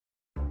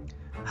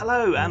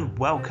Hello and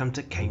welcome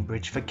to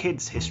Cambridge for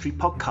Kids History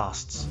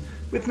Podcasts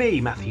with me,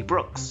 Matthew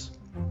Brooks.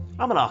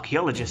 I'm an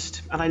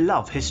archaeologist and I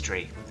love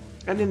history,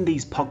 and in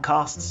these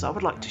podcasts I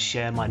would like to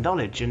share my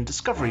knowledge and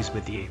discoveries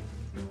with you.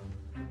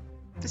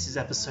 This is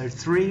episode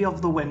 3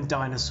 of the When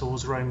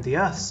Dinosaurs Roamed the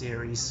Earth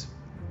series.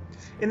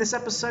 In this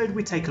episode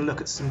we take a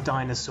look at some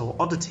dinosaur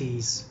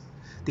oddities.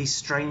 These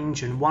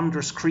strange and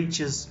wondrous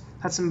creatures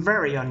had some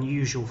very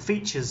unusual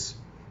features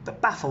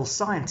that baffle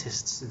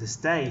scientists to this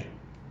day.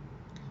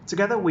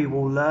 Together we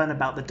will learn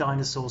about the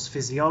dinosaur's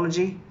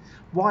physiology,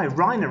 why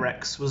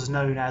Rhinorex was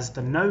known as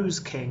the Nose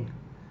King,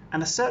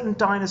 and a certain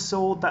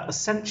dinosaur that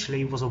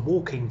essentially was a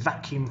walking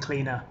vacuum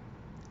cleaner.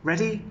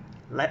 Ready?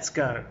 Let's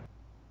go!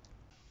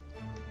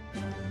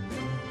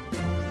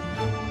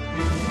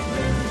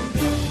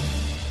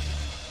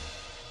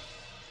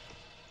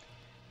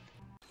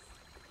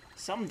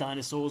 Some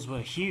dinosaurs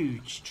were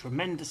huge,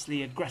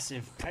 tremendously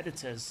aggressive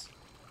predators,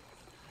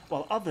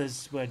 while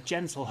others were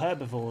gentle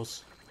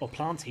herbivores or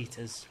plant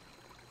eaters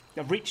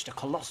that reached a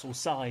colossal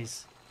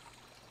size.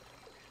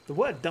 The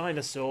word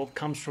dinosaur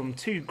comes from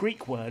 2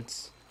 Greek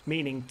words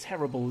meaning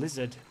terrible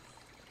lizard,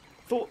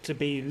 thought to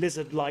be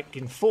lizard-like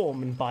in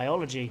form and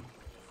biology.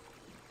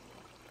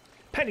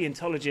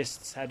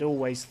 Paleontologists had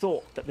always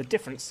thought that the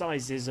different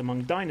sizes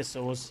among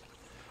dinosaurs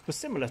were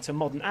similar to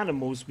modern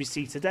animals we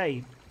see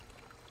today.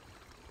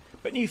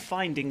 But new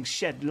findings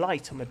shed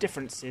light on the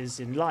differences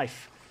in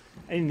life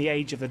in the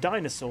age of the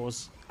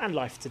dinosaurs and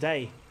life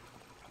today.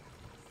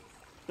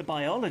 The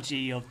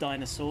biology of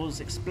dinosaurs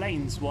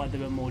explains why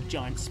there were more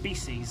giant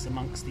species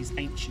amongst these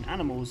ancient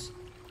animals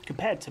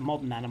compared to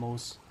modern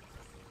animals.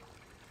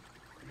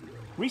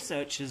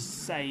 Researchers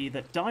say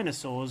that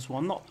dinosaurs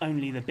were not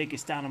only the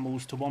biggest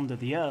animals to wander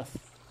the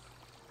earth,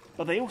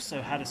 but they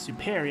also had a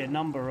superior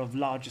number of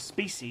larger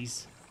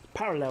species,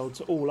 parallel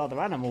to all other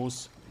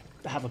animals,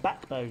 that have a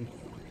backbone,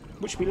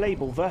 which we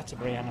label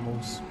vertebrate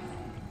animals.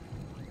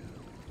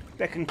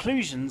 Their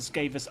conclusions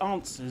gave us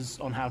answers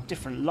on how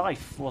different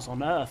life was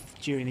on Earth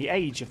during the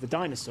age of the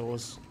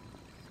dinosaurs.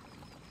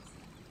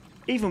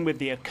 Even with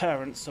the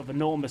occurrence of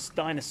enormous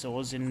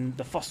dinosaurs in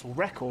the fossil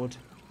record,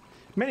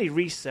 many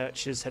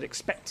researchers had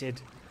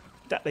expected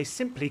that they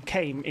simply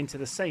came into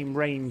the same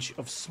range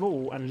of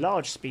small and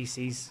large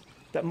species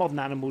that modern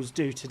animals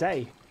do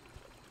today.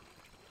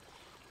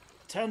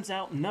 Turns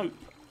out, nope.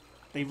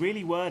 They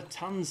really were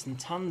tons and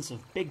tons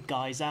of big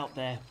guys out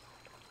there,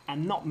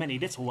 and not many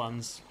little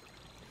ones,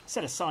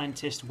 said a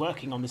scientist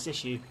working on this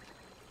issue.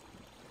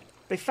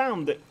 They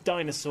found that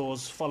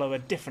dinosaurs follow a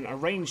different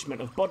arrangement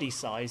of body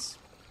size,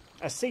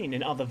 as seen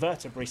in other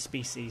vertebrate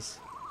species.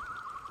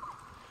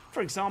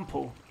 For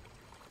example,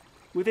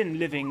 within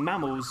living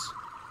mammals,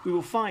 we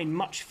will find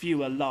much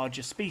fewer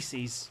larger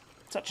species,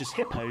 such as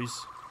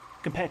hippos,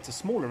 compared to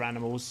smaller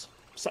animals,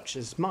 such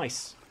as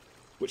mice,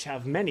 which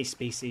have many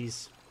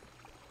species.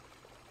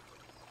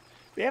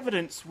 The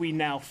evidence we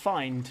now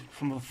find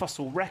from the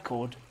fossil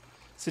record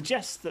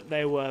suggests that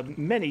there were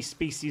many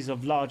species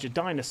of larger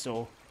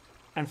dinosaur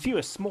and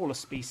fewer smaller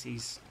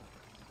species.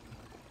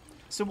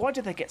 So why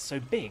did they get so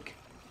big?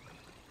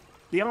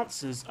 The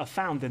answers are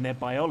found in their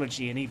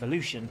biology and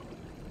evolution.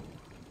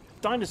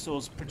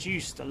 Dinosaurs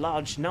produced a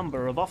large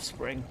number of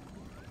offspring,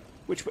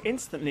 which were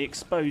instantly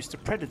exposed to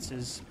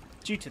predators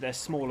due to their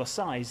smaller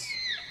size.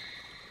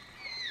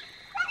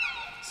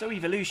 So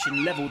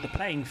evolution leveled the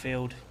playing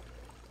field.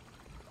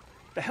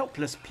 The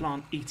helpless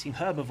plant-eating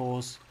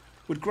herbivores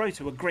would grow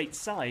to a great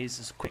size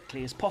as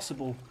quickly as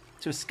possible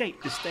to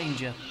escape this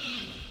danger.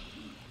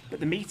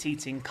 But the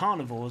meat-eating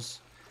carnivores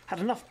had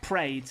enough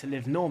prey to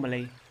live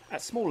normally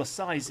at smaller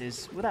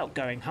sizes without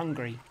going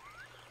hungry.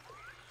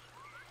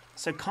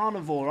 So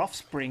carnivore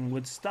offspring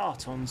would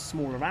start on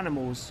smaller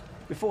animals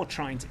before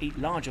trying to eat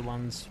larger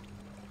ones.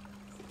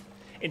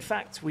 In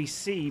fact, we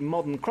see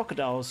modern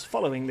crocodiles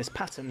following this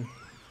pattern.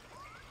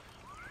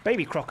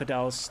 Baby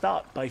crocodiles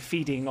start by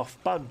feeding off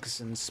bugs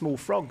and small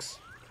frogs,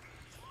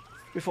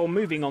 before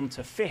moving on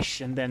to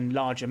fish and then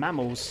larger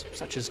mammals,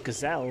 such as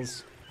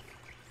gazelles.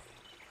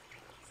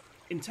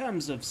 In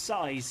terms of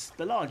size,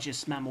 the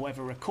largest mammal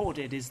ever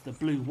recorded is the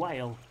blue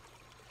whale,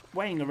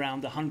 weighing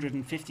around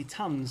 150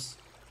 tons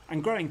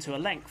and growing to a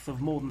length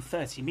of more than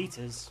 30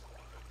 metres.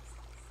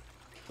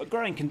 But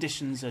growing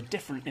conditions are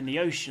different in the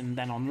ocean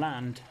than on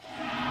land.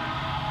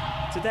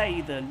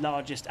 Today, the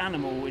largest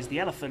animal is the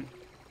elephant.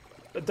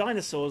 The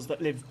dinosaurs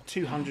that lived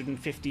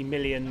 250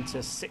 million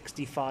to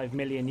 65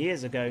 million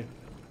years ago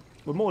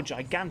were more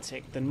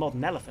gigantic than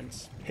modern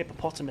elephants,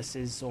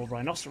 hippopotamuses or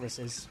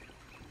rhinoceroses.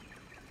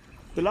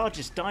 The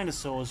largest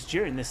dinosaurs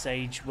during this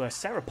age were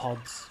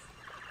sauropods,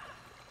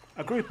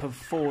 a group of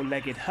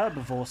 4-legged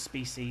herbivore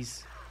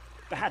species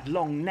that had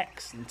long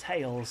necks and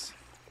tails.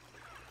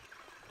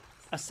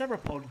 A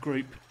sauropod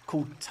group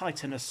called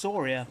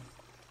Titanosauria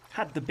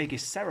had the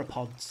biggest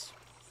sauropods.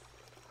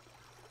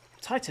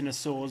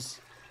 Titanosaurs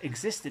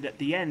existed at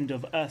the end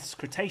of Earth's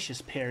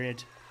Cretaceous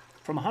period,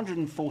 from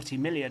 140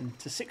 million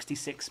to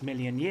 66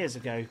 million years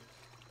ago,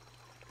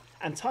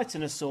 and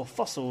titanosaur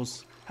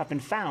fossils have been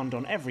found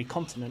on every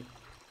continent.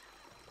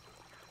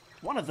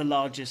 One of the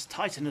largest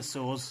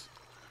titanosaurs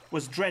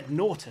was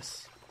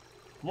Dreadnoughtus.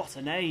 What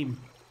a name!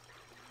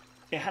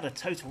 It had a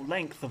total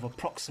length of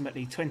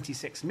approximately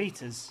 26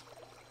 metres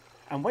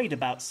and weighed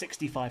about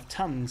 65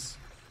 tonnes.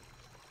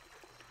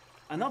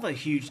 Another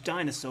huge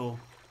dinosaur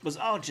was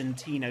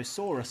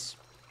Argentinosaurus.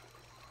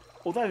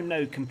 Although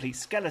no complete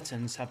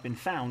skeletons have been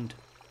found,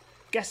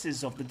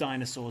 guesses of the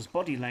dinosaur's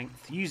body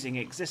length using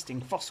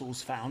existing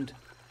fossils found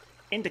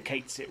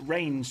indicates it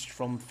ranged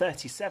from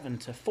 37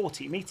 to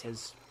 40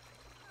 metres,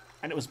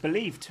 and it was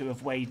believed to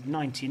have weighed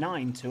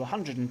 99 to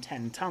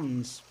 110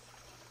 tonnes.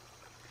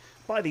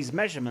 By these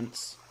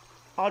measurements,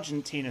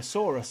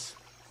 Argentinosaurus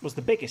was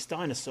the biggest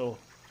dinosaur,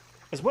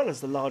 as well as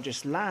the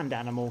largest land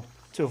animal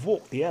to have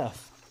walked the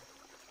earth.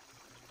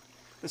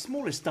 The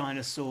smallest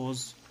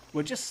dinosaurs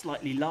were just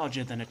slightly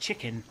larger than a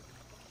chicken.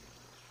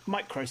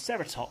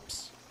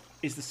 Microceratops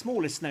is the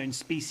smallest known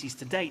species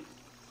to date,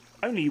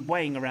 only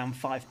weighing around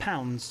 5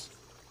 pounds,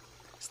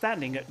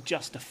 standing at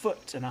just 1.5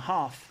 foot,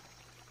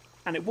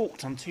 and it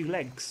walked on 2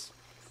 legs.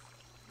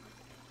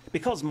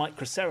 Because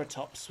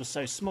Microceratops was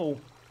so small,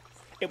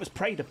 it was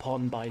preyed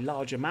upon by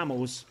larger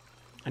mammals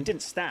and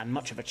didn't stand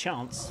much of a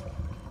chance.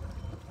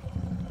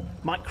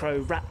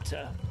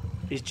 Microraptor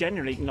is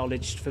generally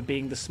acknowledged for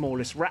being the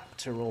smallest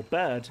raptor or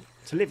bird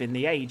to live in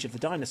the age of the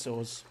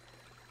dinosaurs.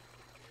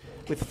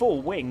 With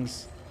 4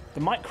 wings, the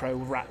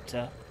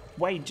Microraptor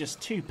weighed just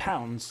 2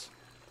 pounds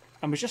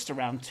and was just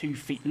around 2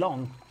 feet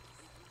long.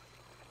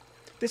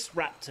 This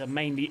raptor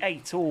mainly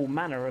ate all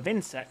manner of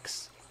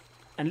insects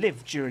and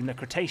lived during the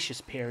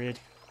Cretaceous period.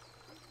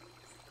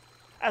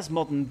 As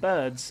modern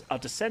birds are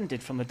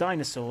descended from the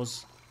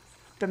dinosaurs,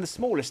 then the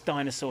smallest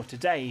dinosaur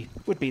today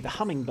would be the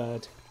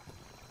hummingbird.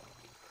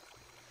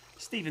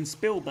 Steven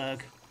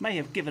Spielberg may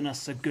have given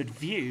us a good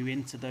view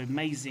into the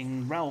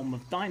amazing realm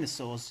of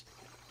dinosaurs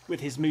with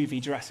his movie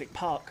Jurassic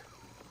Park,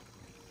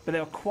 but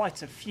there are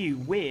quite a few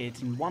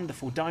weird and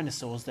wonderful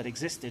dinosaurs that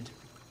existed.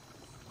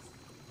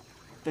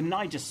 The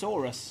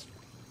Nigersaurus,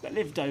 that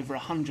lived over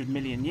 100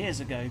 million years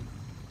ago,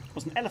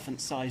 was an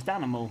elephant-sized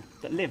animal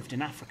that lived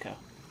in Africa.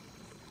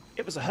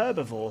 It was a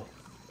herbivore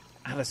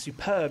and had a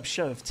superb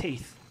show of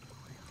teeth,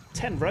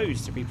 10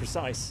 rows to be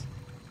precise,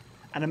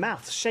 and a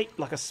mouth shaped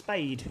like a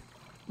spade,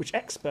 which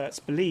experts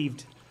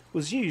believed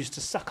was used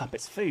to suck up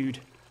its food.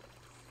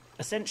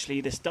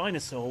 Essentially, this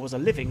dinosaur was a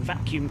living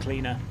vacuum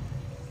cleaner.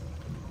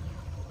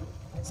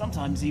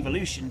 Sometimes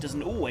evolution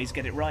doesn't always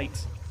get it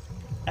right,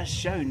 as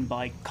shown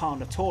by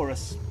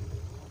Carnotaurus,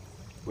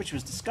 which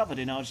was discovered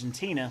in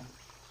Argentina.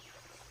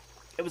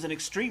 It was an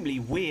extremely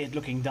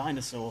weird-looking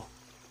dinosaur.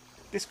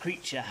 This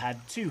creature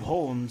had 2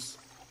 horns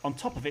on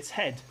top of its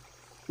head,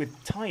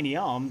 with tiny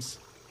arms,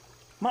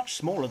 much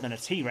smaller than a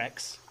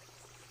T-Rex.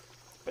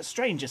 But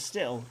stranger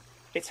still,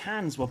 its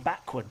hands were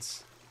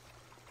backwards,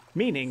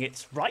 meaning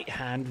its right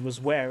hand was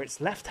where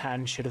its left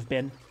hand should have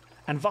been,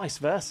 and vice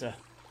versa.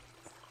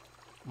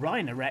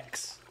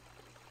 Rhinorex,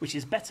 which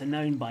is better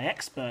known by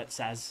experts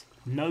as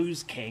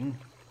Nose King,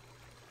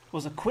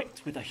 was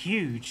equipped with a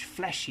huge,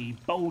 fleshy,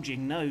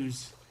 bulging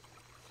nose,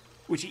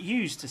 which it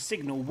used to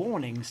signal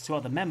warnings to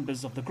other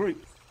members of the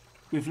group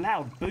with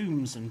loud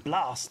booms and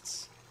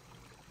blasts.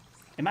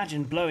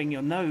 Imagine blowing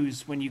your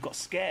nose when you got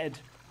scared,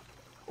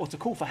 or to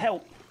call for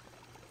help.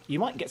 You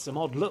might get some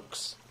odd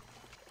looks.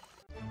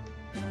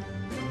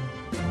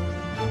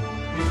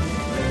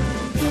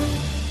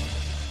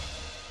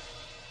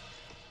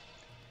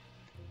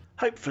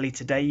 Hopefully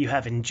today you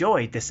have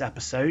enjoyed this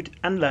episode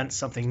and learnt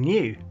something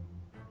new.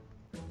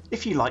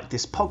 If you like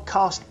this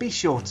podcast, be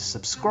sure to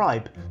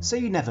subscribe so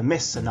you never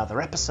miss another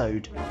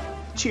episode.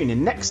 Tune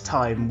in next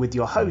time with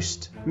your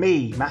host,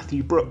 me,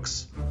 Matthew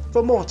Brooks,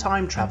 for more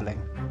time travelling.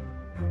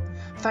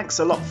 Thanks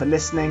a lot for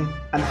listening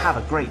and have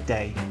a great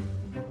day.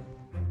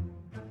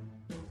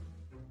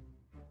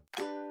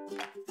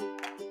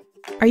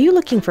 Are you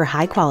looking for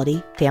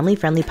high-quality,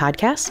 family-friendly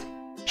podcasts?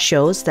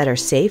 Shows that are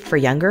safe for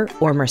younger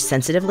or more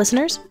sensitive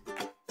listeners?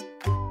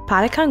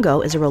 Podicon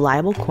Go is a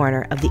reliable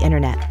corner of the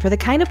internet for the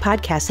kind of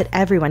podcasts that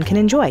everyone can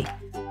enjoy.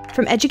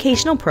 From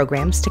educational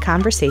programs to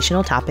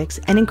conversational topics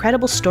and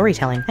incredible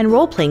storytelling and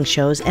role-playing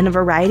shows in a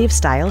variety of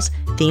styles,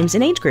 themes,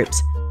 and age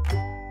groups.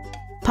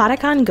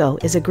 Podicon Go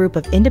is a group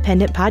of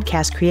independent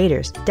podcast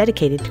creators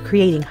dedicated to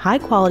creating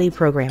high-quality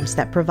programs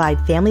that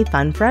provide family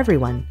fun for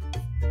everyone.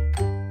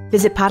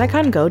 Visit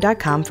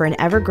podicongo.com for an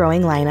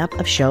ever-growing lineup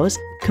of shows,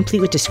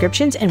 complete with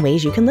descriptions and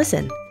ways you can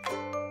listen.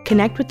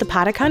 Connect with the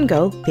Podicon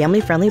Go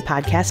Family-Friendly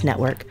Podcast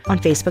Network on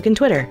Facebook and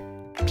Twitter.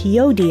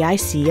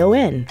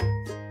 PODICON.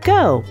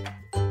 Go!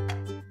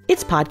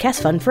 It's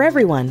podcast fun for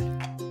everyone.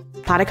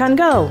 Podicon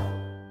Go!